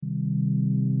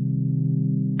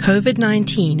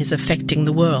COVID-19 is affecting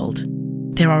the world.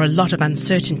 There are a lot of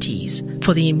uncertainties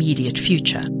for the immediate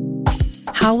future.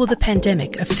 How will the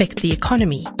pandemic affect the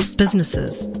economy,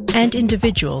 businesses, and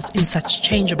individuals in such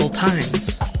changeable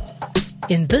times?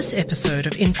 In this episode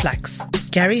of Influx,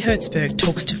 Gary Hertzberg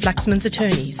talks to Fluxman's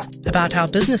attorneys about how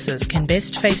businesses can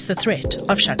best face the threat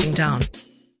of shutting down.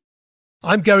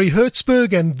 I'm Gary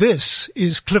Hertzberg and this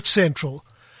is Cliff Central.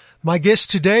 My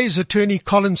guest today is attorney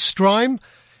Colin Strime.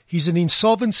 He's an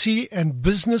insolvency and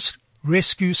business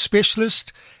rescue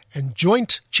specialist and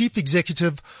joint chief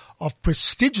executive of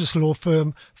prestigious law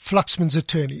firm Fluxman's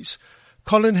Attorneys.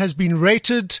 Colin has been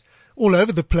rated all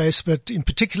over the place, but in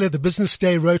particular the Business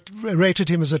Day rated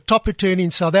him as a top attorney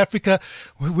in South Africa.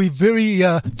 We're very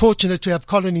fortunate to have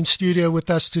Colin in studio with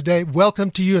us today.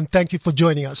 Welcome to you and thank you for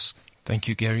joining us. Thank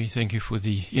you, Gary. Thank you for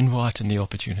the invite and the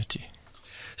opportunity.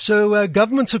 So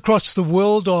governments across the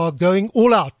world are going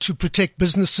all out to protect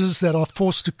businesses that are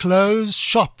forced to close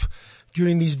shop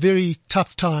during these very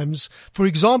tough times. For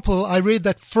example, I read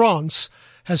that France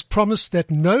has promised that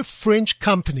no French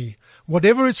company,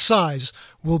 whatever its size,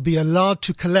 will be allowed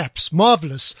to collapse.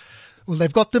 Marvelous. Well,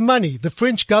 they've got the money. The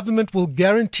French government will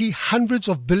guarantee hundreds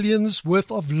of billions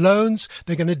worth of loans.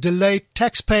 They're going to delay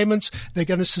tax payments. They're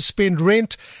going to suspend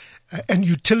rent and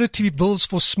utility bills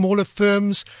for smaller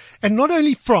firms. And not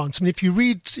only France. I mean, if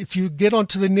you get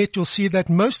onto the net, you'll see that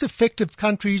most affected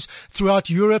countries throughout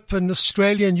Europe and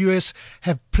Australia and US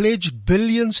have pledged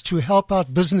billions to help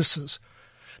out businesses.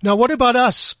 Now, what about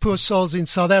us, poor souls in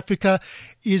South Africa?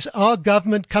 Is our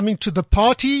government coming to the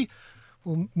party?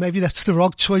 Well, maybe that's the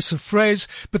wrong choice of phrase.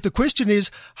 But the question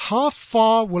is, how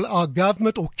far will our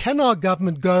government or can our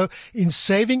government go in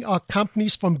saving our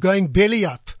companies from going belly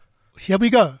up? Here we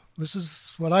go. This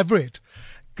is what I've read.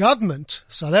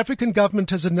 South African government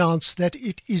has announced that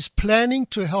it is planning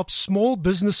to help small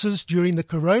businesses during the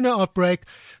corona outbreak.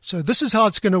 So this is how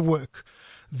it's going to work.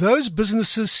 Those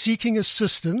businesses seeking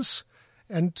assistance,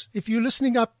 and if you're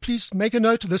listening up, please make a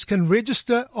note of this, can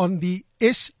register on the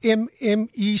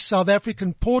SMME South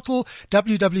African portal,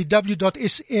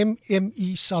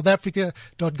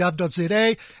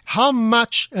 www.smmesouthafrica.gov.za. How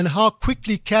much and how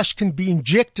quickly cash can be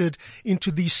injected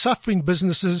into these suffering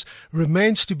businesses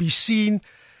remains to be seen,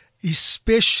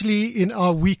 especially in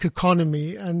our weak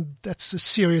economy, and that's a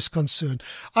serious concern.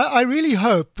 I really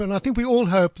hope, and I think we all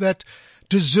hope, that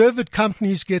deserved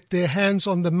companies get their hands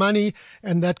on the money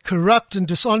and that corrupt and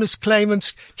dishonest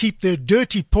claimants keep their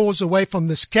dirty paws away from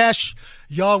this cash.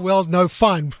 Yeah, well, no,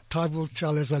 fine. Time will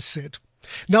tell, as I said.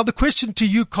 Now, the question to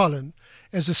you, Colin,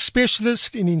 as a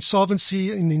specialist in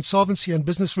insolvency and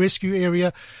business rescue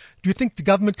area, do you think the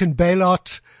government can bail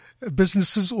out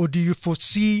businesses, or do you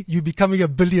foresee you becoming a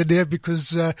billionaire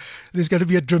because there's going to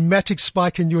be a dramatic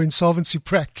spike in your insolvency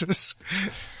practice?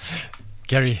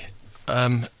 Gary,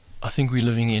 I think we're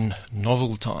living in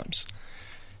novel times,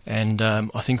 and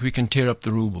I think we can tear up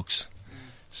the rule books.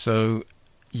 So,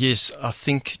 yes, I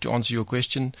think to answer your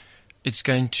question, it's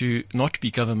going to not be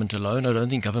government alone. I don't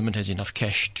think government has enough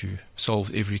cash to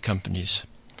solve every company's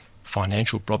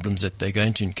financial problems that they're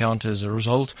going to encounter as a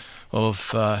result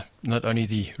of not only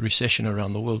the recession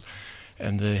around the world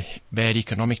and the bad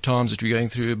economic times that we're going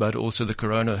through, but also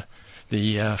the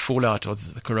fallout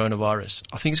of the coronavirus.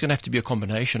 I think it's going to have to be a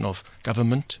combination of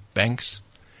government, banks,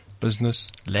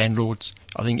 business, landlords.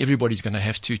 I think everybody's going to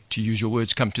have to use your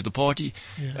words, come to the party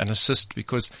and assist,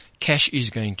 because cash is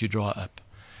going to dry up.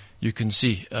 You can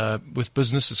see with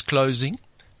businesses closing,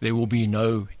 there will be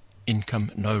no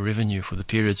income, no revenue for the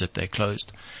periods that they're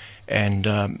closed. And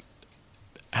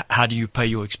how do you pay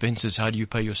your expenses? How do you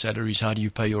pay your salaries? How do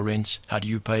you pay your rents? How do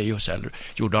you pay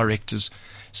your directors?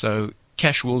 So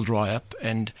cash will dry up,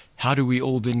 and how do we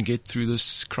all then get through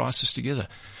this crisis together?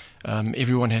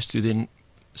 Everyone has to then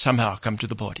somehow come to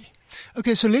the party.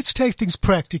 Okay, so let's take things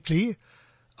practically.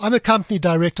 I'm a company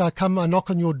director. I knock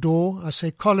on your door. I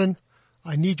say, Colin,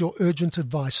 I need your urgent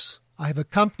advice. I have a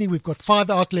company. We've got 5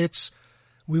 outlets.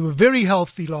 We were very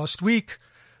healthy last week,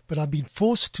 but I've been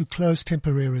forced to close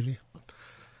temporarily.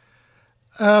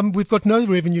 We've got no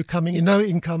revenue coming in, no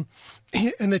income,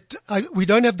 and we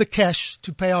don't have the cash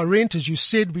to pay our rent, as you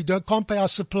said. Can't pay our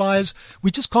suppliers.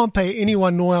 We just can't pay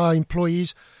anyone nor our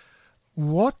employees.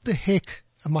 What the heck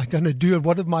am I going to do, and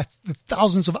what are the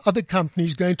thousands of other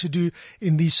companies going to do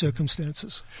in these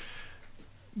circumstances?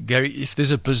 Gary, if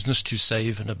there's a business to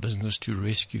save and a business to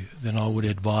rescue, then I would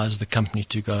advise the company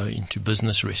to go into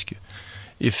business rescue.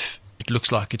 If it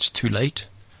looks like it's too late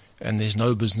and there's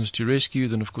no business to rescue,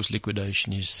 then of course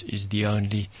liquidation is the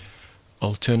only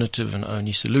alternative and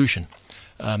only solution.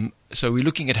 So we're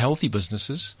looking at healthy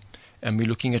businesses, and we're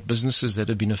looking at businesses that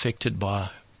have been affected by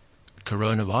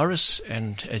coronavirus,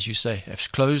 and as you say,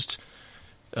 have closed.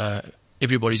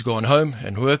 Everybody's gone home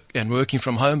and working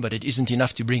from home, but it isn't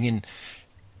enough to bring in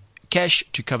cash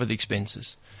to cover the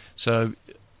expenses. So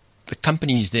the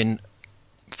company is then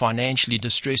financially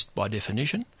distressed by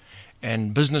definition,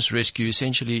 and business rescue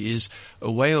essentially is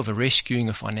a way of rescuing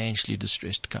a financially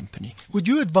distressed company. Would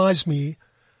you advise me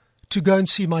to go and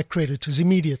see my creditors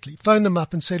immediately, phone them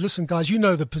up and say, listen, guys, you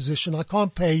know the position. I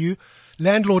can't pay you.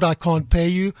 Landlord, I can't pay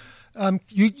you.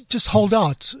 You just hold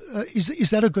out. Is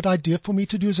that a good idea for me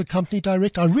to do as a company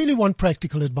director? I really want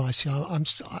practical advice here.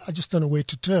 I just don't know where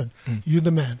to turn. You're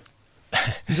the man.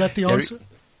 Is that the answer?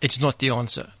 It's not the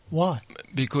answer. Why?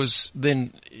 Because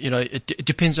then, it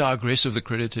depends how aggressive the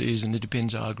creditor is, and it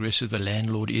depends how aggressive the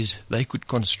landlord is. They could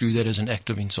construe that as an act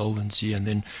of insolvency and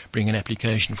then bring an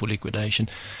application for liquidation.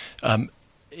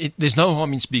 There's no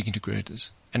harm in speaking to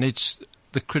creditors, and it's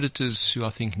the creditors who I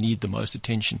think need the most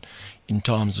attention in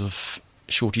times of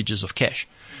shortages of cash.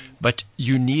 But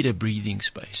you need a breathing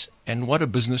space. And what a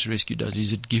business rescue does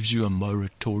is it gives you a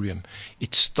moratorium.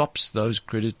 It stops those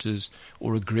creditors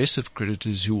or aggressive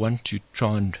creditors who want to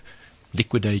try and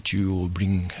liquidate you or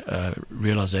bring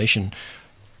realization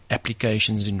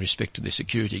applications in respect to their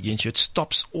security against you. It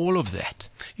stops all of that.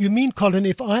 You mean, Colin,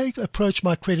 if I approach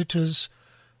my creditors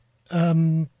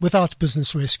without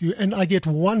business rescue and I get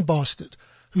one bastard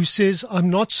who says, I'm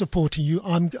not supporting you,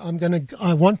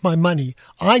 I want my money,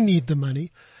 I need the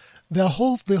money, the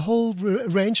whole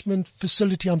arrangement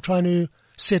facility I'm trying to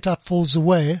set up falls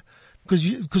away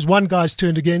because one guy's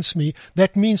turned against me.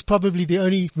 That means probably the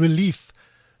only relief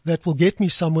that will get me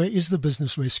somewhere is the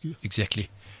business rescue. Exactly.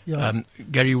 Yeah.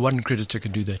 Gary, one creditor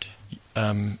can do that.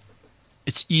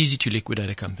 It's easy to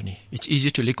liquidate a company. It's easier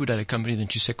to liquidate a company than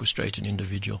to sequestrate an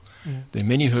individual. There are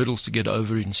many hurdles to get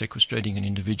over in sequestrating an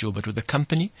individual, but with a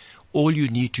company, all you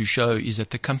need to show is that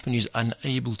the company is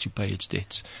unable to pay its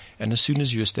debts. And as soon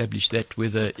as you establish that,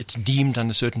 whether it's deemed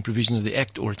under certain provision of the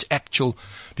Act or it's actual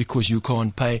because you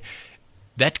can't pay,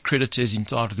 that creditor is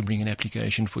entitled to bring an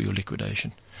application for your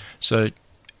liquidation. So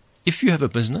if you have a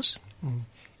business,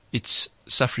 it's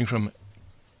suffering from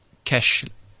cash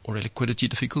or liquidity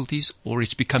difficulties, or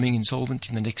it's becoming insolvent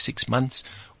in the next 6 months,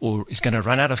 or it's going to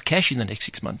run out of cash in the next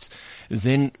 6 months,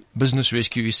 then business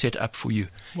rescue is set up for you.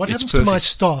 What happens to my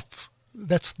staff?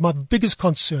 That's my biggest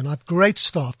concern. I have great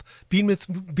staff, been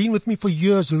with me for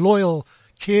years, loyal,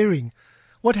 caring.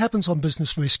 What happens on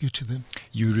business rescue to them?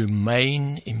 You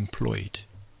remain employed.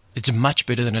 It's much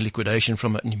better than a liquidation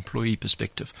from an employee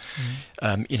perspective.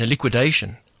 In a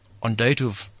liquidation, on date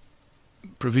of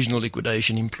provisional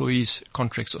liquidation, employees'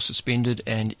 contracts are suspended,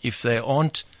 and if they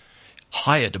aren't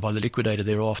hired by the liquidator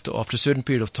thereafter, after a certain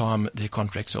period of time, their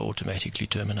contracts are automatically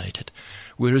terminated.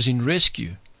 Whereas in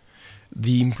rescue,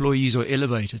 the employees are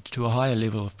elevated to a higher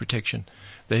level of protection.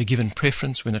 They are given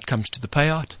preference when it comes to the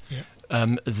payout.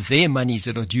 Their monies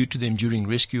that are due to them during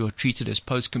rescue are treated as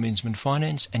post-commencement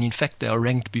finance, and in fact they are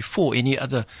ranked before any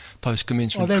other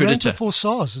post-commencement creditor. Are they ranked before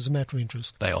SARS as a matter of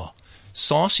interest? They are.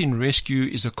 SARS in rescue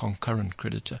is a concurrent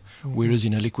creditor, whereas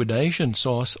in a liquidation,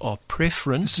 SARS are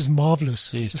preference. This is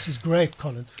marvelous. Yes. This is great,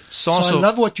 Colin. So I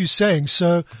love what you're saying.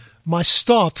 So my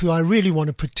staff, who I really want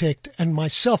to protect, and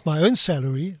myself, my own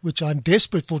salary, which I'm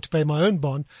desperate for to pay my own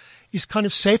bond, is kind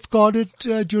of safeguarded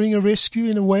during a rescue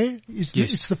in a way.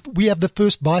 Yes. We have the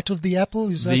first bite of the apple.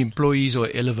 The employees are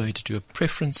elevated to a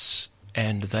preference,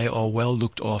 and they are well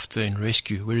looked after in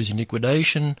rescue, whereas in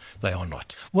liquidation, they are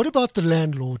not. What about the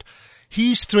landlord?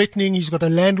 He's threatening, he's got a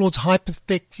landlord's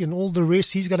hypothec and all the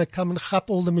rest. He's going to come and chap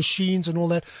all the machines and all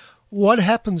that. What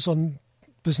happens on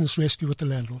business rescue with the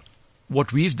landlord?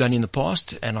 What we've done in the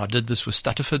past, and I did this with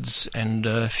Stutterfords and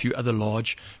a few other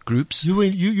large groups. You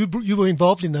were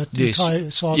involved in that entire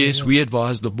saga? Yes, we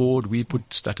advised the board. We put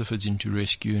Stutterfords into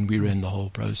rescue, and we ran the whole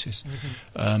process.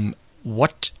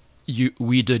 What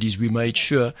we did is we made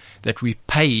sure that we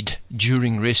paid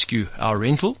during rescue our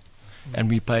rental, and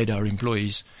we paid our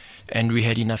employees. And we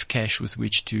had enough cash with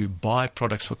which to buy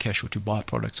products for cash or to buy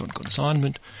products on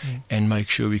consignment and make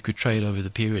sure we could trade over the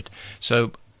period.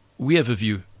 So we have a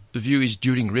view. The view is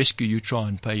during rescue, you try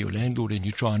and pay your landlord and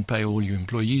you try and pay all your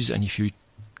employees. And if you're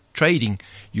trading,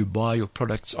 you buy your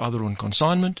products either on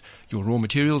consignment, your raw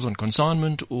materials on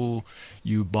consignment, or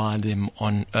you buy them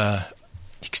on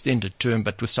extended term,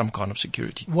 but with some kind of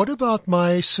security. What about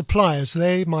my suppliers?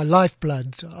 They're my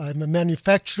lifeblood. I'm a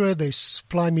manufacturer. They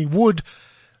supply me wood.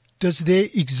 Does their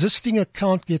existing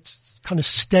account get kind of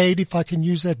stayed, if I can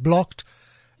use that, blocked?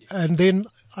 And then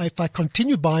if I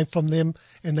continue buying from them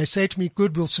and they say to me,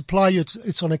 good, we'll supply you,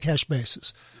 it's on a cash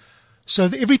basis. So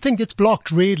everything gets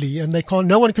blocked really, and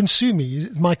no one can sue me,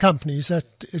 my company. Is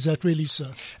that really so?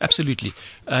 Absolutely.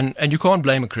 And you can't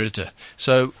blame a creditor.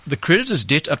 So the creditor's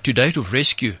debt up to date of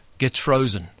rescue gets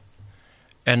frozen.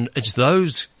 And it's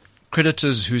those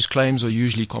creditors whose claims are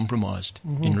usually compromised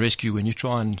in rescue when you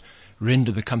try and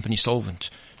render the company solvent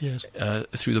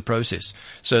through the process.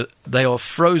 So they are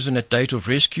frozen at date of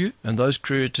rescue, and those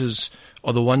creditors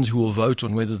are the ones who will vote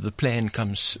on whether the plan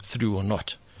comes through or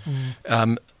not.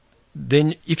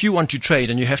 Then if you want to trade,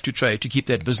 and you have to trade to keep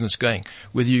that business going,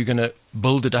 whether you're going to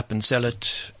build it up and sell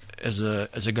it as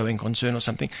a going concern or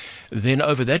something, then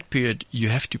over that period you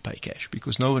have to pay cash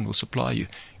because no one will supply you.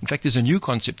 In fact, there's a new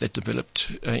concept that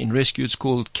developed in rescue. It's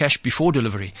called cash before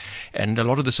delivery. And a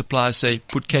lot of the suppliers say,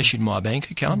 put cash in my bank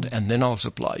account and then I'll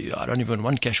supply you. I don't even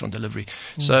want cash on delivery.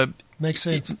 So makes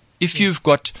sense. If you've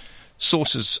got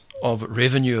sources of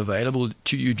revenue available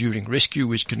to you during rescue,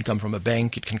 which can come from a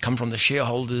bank, it can come from the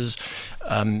shareholders,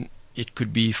 it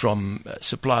could be from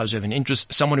suppliers who have an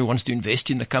interest, someone who wants to invest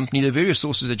in the company. There are various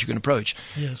sources that you can approach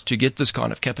to get this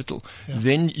kind of capital.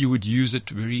 Then you would use it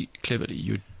very cleverly.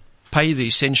 You'd pay the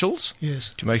essentials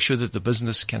to make sure that the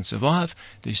business can survive.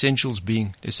 The essentials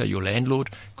being, let's say, your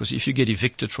landlord, because if you get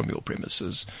evicted from your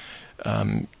premises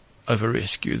over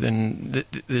rescue, then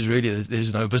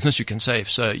there's no business you can save.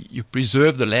 So you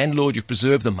preserve the landlord, you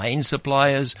preserve the main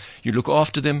suppliers, you look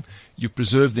after them, you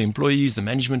preserve the employees, the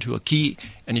management who are key.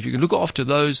 And if you can look after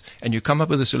those and you come up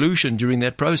with a solution during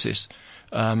that process,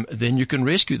 then you can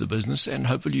rescue the business and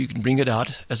hopefully you can bring it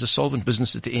out as a solvent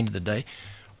business at the end of the day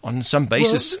on some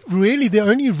basis. Well, really, the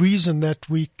only reason that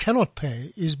we cannot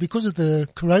pay is because of the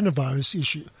coronavirus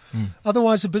issue.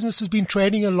 Otherwise, the business has been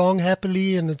trading along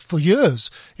happily and for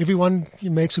years. Everyone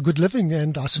makes a good living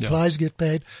and our suppliers get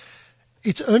paid.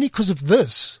 It's only because of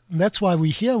this. And that's why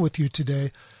we're here with you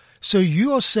today. So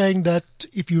you are saying that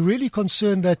if you're really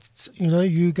concerned that,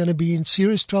 you're going to be in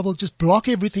serious trouble, just block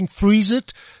everything, freeze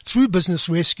it through business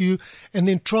rescue, and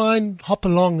then try and hop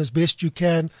along as best you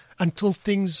can until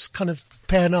things kind of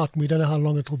pan out, and we don't know how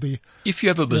long it'll be. If you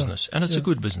have a business, and it's a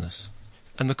good business,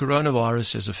 and the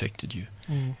coronavirus has affected you,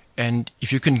 and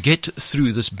if you can get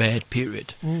through this bad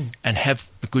period and have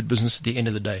a good business at the end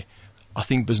of the day, I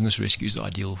think business rescue is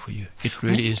ideal for you. It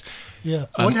really is. Yeah.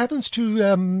 What happens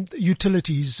to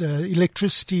utilities,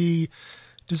 electricity?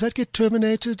 Does that get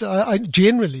terminated?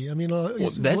 Generally,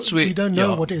 that's where we don't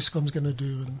know what Eskom's going to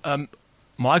do.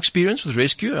 My experience with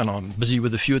rescue, and I'm busy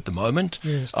with a few at the moment.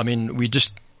 Yes. We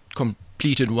just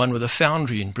completed one with a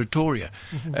foundry in Pretoria.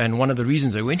 And one of the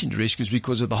reasons I went into rescue is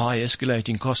because of the high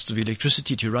escalating costs of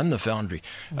electricity to run the foundry.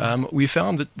 We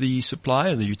found that the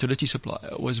utility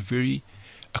supplier, was very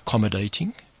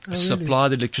accommodating, supply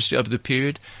the electricity over the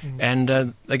period, and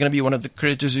they're going to be one of the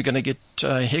creditors who are going to get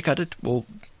haircutted or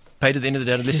paid at the end of the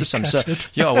day unless there's some.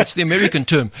 So, what's the American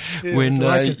term? When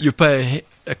you pay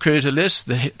a creditor less,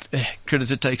 the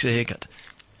creditor takes a haircut.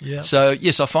 Yeah. So,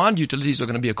 yes, I find utilities are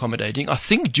going to be accommodating. I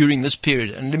think during this period,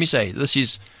 and let me say, this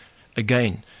is,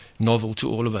 again, novel to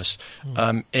all of us.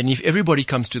 And if everybody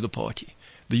comes to the party,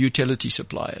 the utility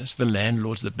suppliers, the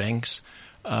landlords, the banks,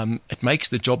 it makes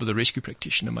the job of the rescue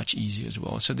practitioner much easier as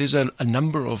well. So there's a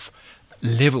number of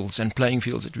levels and playing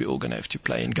fields that we're all going to have to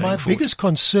play in going forward. My biggest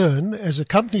concern as a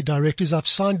company director is I've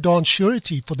signed down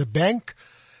surety for the bank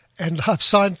and I've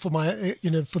signed for my,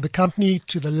 for the company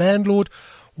to the landlord.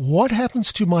 What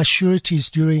happens to my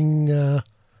sureties during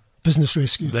business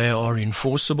rescue? They are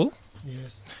enforceable.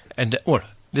 Yes. And,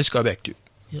 let's go back to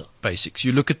basics.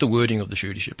 You look at the wording of the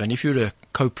suretyship, and if you're a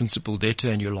co-principal debtor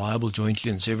and you're liable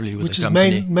jointly and severally with the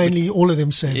company, which is mainly all of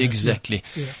them say exactly,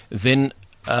 then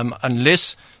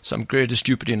unless some creditor is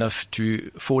stupid enough to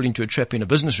fall into a trap in a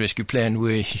business rescue plan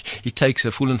where he takes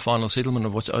a full and final settlement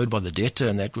of what's owed by the debtor,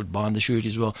 and that would bind the surety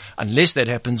as well. Unless that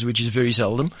happens, which is very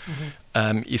seldom,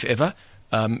 if ever,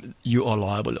 you are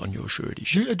liable on your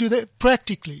suretyship. Do they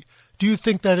practically? Do you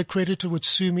think that a creditor would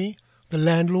sue me, the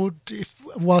landlord,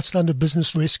 whilst under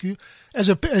business rescue, as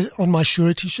on my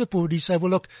suretyship, or would he say,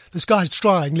 "Well, look, this guy's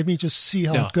trying. Let me just see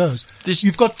how it goes."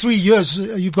 You've got 3 years.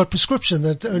 You've got prescription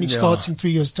that only starts in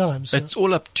 3 years' time. So. It's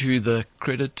all up to the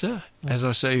creditor. As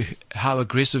I say, how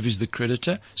aggressive is the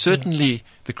creditor? Certainly,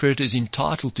 the creditor is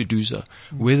entitled to do so.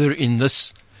 Whether in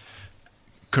this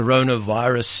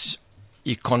coronavirus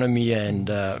economy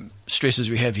and stresses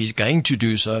we have, he's going to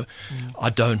do so. I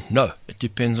don't know. It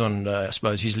depends on, I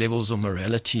suppose, his levels of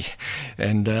morality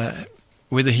and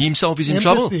whether he himself is in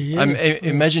trouble.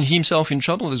 Imagine he himself in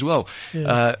trouble as well.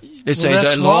 Let's say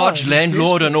a large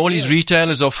landlord and all his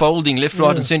retailers are folding left,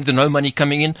 right, and centre. No money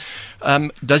coming in.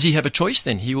 Does he have a choice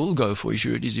then? He will go for his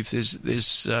sureties if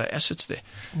there's assets there.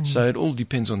 So it all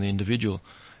depends on the individual.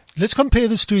 Let's compare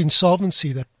this to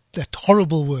insolvency, that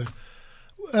horrible word.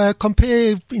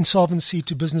 Compare insolvency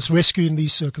to business rescue in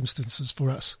these circumstances for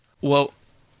us. Well,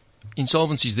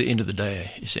 insolvency is the end of the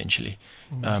day, essentially.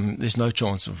 There's no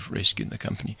chance of rescuing the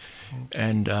company.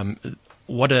 And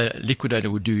what a liquidator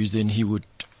would do is then he would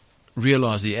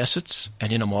realize the assets,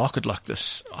 and in a market like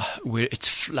this, where it's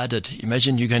flooded,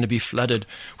 imagine you're going to be flooded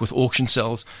with auction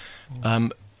sales,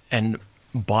 and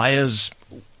buyers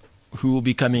who will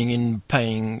be coming in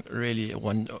paying really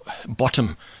one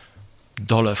bottom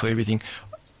dollar for everything.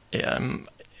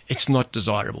 It's not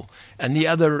desirable. And the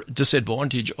other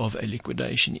disadvantage of a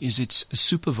liquidation is it's a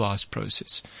supervised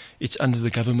process. It's under the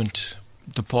government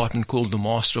department called the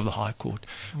Master of the High Court,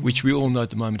 which we all know at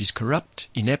the moment is corrupt,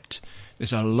 inept.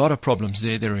 There's a lot of problems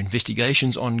there. There are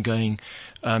investigations ongoing.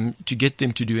 To get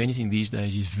them to do anything these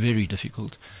days is very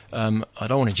difficult. I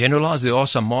don't want to generalize. There are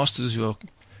some masters who are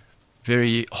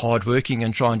very hardworking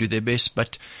and try and do their best,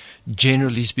 but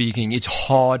generally speaking, it's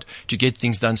hard to get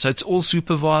things done. So it's all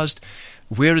supervised.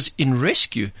 Whereas in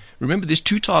rescue, remember there's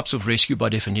two types of rescue by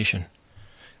definition.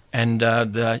 And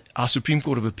our Supreme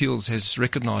Court of Appeals has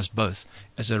recognized both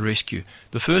as a rescue.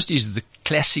 The first is the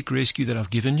classic rescue that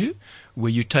I've given you,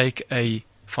 where you take a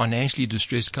financially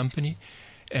distressed company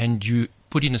and you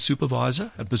put in a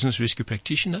supervisor, a business rescue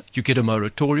practitioner. You get a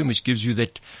moratorium, which gives you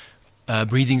that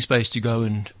breathing space to go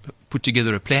and put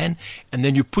together a plan, and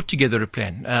then you put together a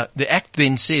plan. The Act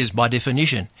then says, by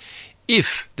definition,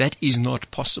 if that is not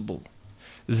possible,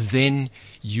 then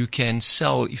you can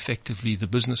sell effectively the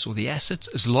business or the assets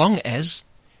as long as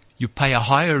you pay a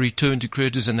higher return to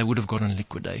creditors than they would have got on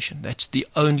liquidation. That's the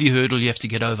only hurdle you have to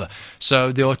get over.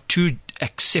 So there are two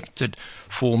accepted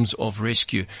forms of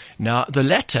rescue. Now, the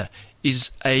latter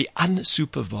is a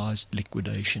unsupervised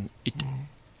liquidation. It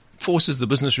forces the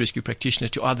business rescue practitioner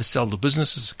to either sell the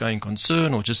business as a going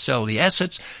concern or just sell the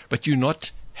assets, but you're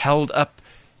not held up,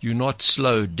 you're not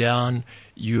slowed down,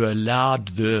 you allowed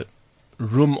the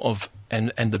room of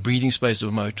and the breathing space of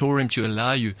a moratorium to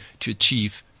allow you to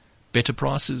achieve better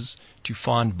prices, to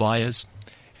find buyers,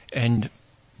 and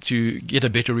to get a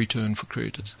better return for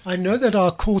creditors. I know that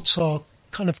our courts are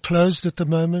kind of closed at the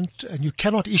moment, and you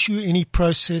cannot issue any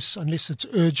process unless it's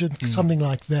urgent, something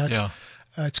like that. Yeah.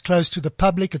 It's closed to the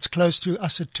public. It's closed to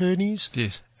us attorneys.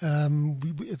 Yes.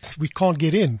 We can't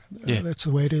get in. Yeah. That's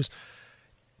the way it is.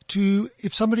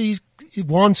 If somebody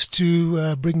wants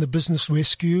to bring the business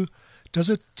rescue, how's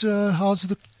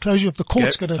the closure of the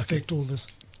courts going to affect all this?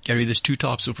 Gary, there's two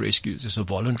types of rescues. There's a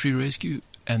voluntary rescue,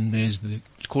 and there's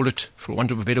call it, for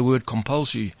want of a better word,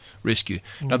 compulsory rescue.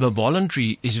 Now, the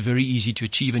voluntary is very easy to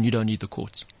achieve, and you don't need the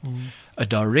courts. A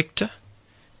director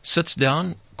sits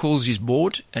down, calls his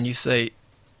board, and if they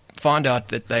find out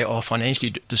that they are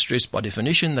financially distressed by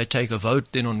definition, they take a vote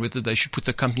then on whether they should put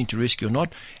the company to rescue or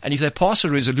not. And if they pass a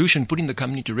resolution putting the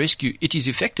company to rescue, it is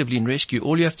effectively in rescue.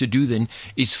 All you have to do then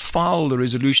is file the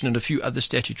resolution and a few other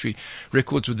statutory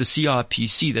records with the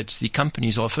CIPC, that's the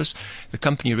company's office, the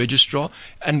company registrar,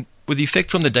 and with effect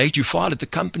from the date you file it, the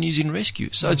company is in rescue.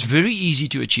 So it's very easy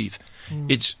to achieve.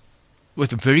 It's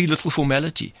with very little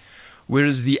formality.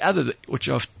 Whereas the other, which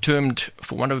I've termed,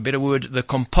 for want of a better word, the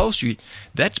compulsory,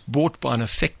 that's bought by an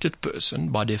affected person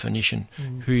by definition,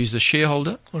 who is a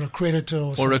shareholder or a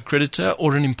creditor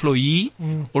or an employee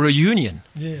or a union.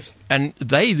 Yes. And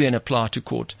they then apply to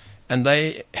court, and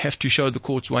they have to show the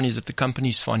courts, one is that the company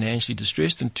is financially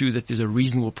distressed, and two, that there's a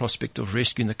reasonable prospect of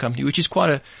rescuing the company, which is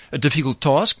quite a difficult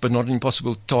task, but not an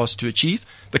impossible task to achieve.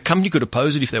 The company could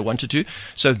oppose it if they wanted to.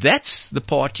 So that's the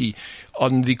party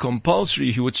on the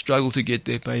compulsory who would struggle to get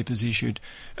their papers issued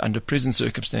under present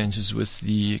circumstances with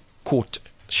the court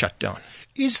shut down.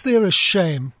 Is there a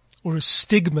shame or a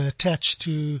stigma attached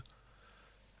to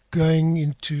going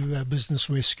into a business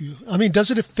rescue? I mean, does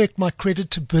it affect my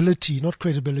creditability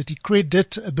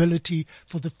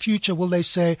for the future? Will they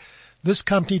say, this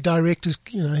company director,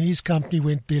 his company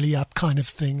went belly up kind of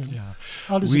thing? And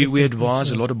how does we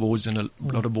advise a lot of boards and a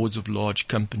lot of boards of large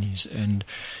companies, and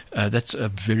that's a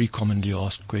very commonly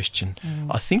asked question.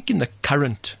 I think in the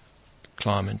current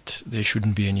climate, there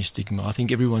shouldn't be any stigma. I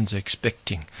think everyone's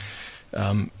expecting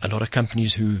a lot of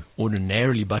companies who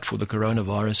ordinarily, but for the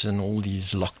coronavirus and all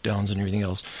these lockdowns and everything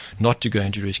else, not to go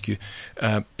into rescue,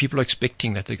 people are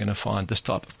expecting that they're going to find this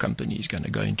type of company is going to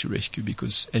go into rescue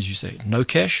because, as you say, no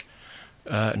cash,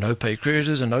 no pay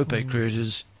creditors, and no pay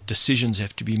creditors, decisions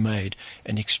have to be made,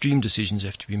 and extreme decisions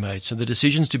have to be made. So the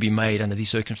decisions to be made under these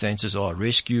circumstances are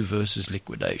rescue versus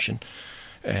liquidation.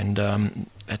 And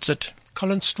that's it.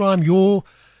 Colin Strime,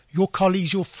 your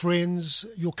colleagues, your friends,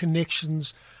 your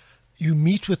connections, you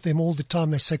meet with them all the time.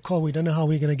 They say, Carl, we don't know how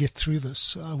we're going to get through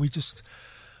this.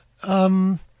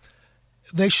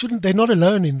 they shouldn't. They're not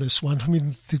alone in this one. I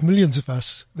mean, there's millions of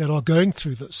us that are going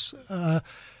through this.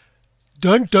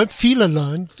 Don't feel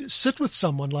alone. Sit with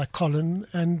someone like Colin,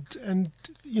 and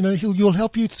you'll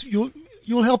help you.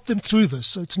 You'll help them through this.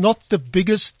 So it's not the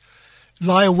biggest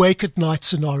lie awake at night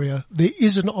scenario. There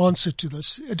is an answer to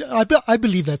this. I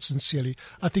believe that sincerely.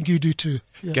 I think you do too.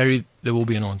 Yeah. Gary, there will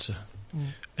be an answer.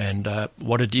 And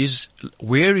what it is,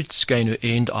 where it's going to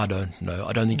end, I don't know.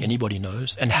 I don't think anybody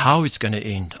knows. And how it's going to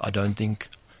end, I don't think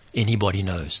anybody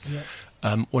knows.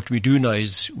 Yeah. What we do know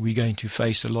is we're going to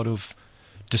face a lot of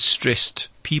distressed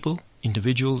people,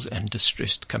 individuals, and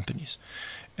distressed companies.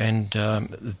 And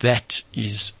that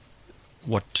is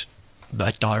what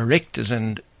the directors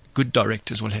and good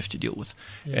directors will have to deal with.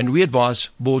 Yeah. And we advise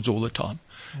boards all the time.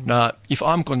 Now, if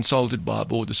I'm consulted by a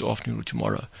board this afternoon or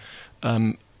tomorrow,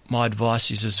 my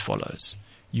advice is as follows.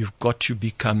 You've got to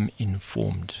become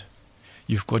informed.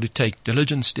 You've got to take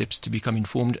diligent steps to become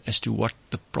informed as to what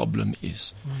the problem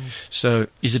is. So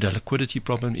is it a liquidity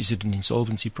problem? Is it an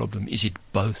insolvency problem? Is it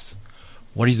both?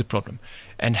 What is the problem?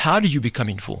 And how do you become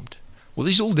informed? Well,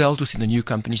 this is all dealt with in the New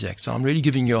Companies Act. So I'm really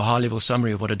giving you a high-level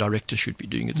summary of what a director should be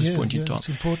doing at this point in time. It's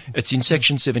important. It's in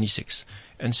Section 76.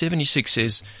 And 76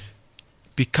 says,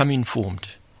 become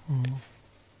informed.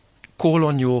 Call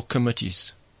on your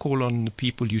committees. Call on the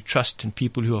people you trust and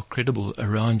people who are credible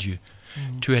around you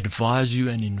to advise you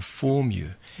and inform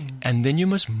you. And then you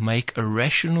must make a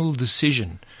rational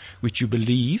decision which you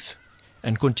believe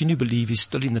and continue to believe is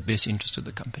still in the best interest of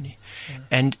the company.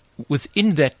 And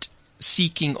within that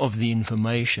seeking of the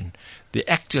information, the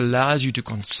Act allows you to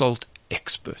consult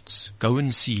experts. Go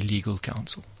and see legal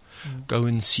counsel. Go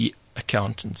and see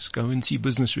accountants. Go and see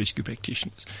business rescue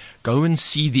practitioners. Go and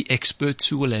see the experts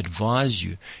who will advise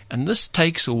you. And this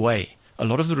takes away a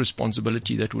lot of the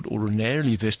responsibility that would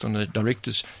ordinarily vest on a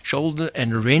director's shoulder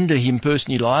and render him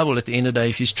personally liable at the end of the day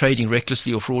if he's trading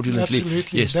recklessly or fraudulently.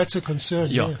 Absolutely. Yes. That's a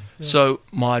concern. Yeah. So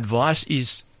my advice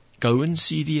is go and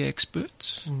see the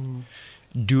experts.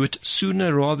 Do it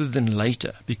sooner rather than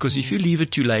later, because if you leave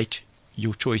it too late,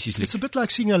 your choice is left. It's a bit like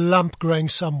seeing a lump growing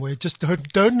somewhere. Just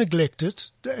don't neglect it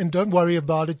and don't worry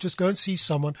about it. Just go and see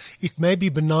someone. It may be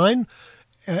benign,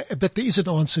 but there is an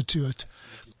answer to it.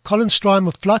 Colin Strime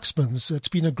of Fluxman's, it's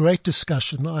been a great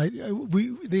discussion.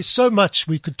 There's so much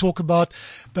we could talk about,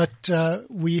 but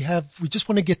we just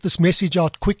want to get this message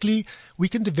out quickly. We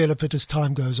can develop it as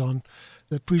time goes on.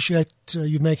 I appreciate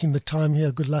you making the time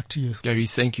here. Good luck to you. Gary,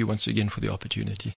 thank you once again for the opportunity.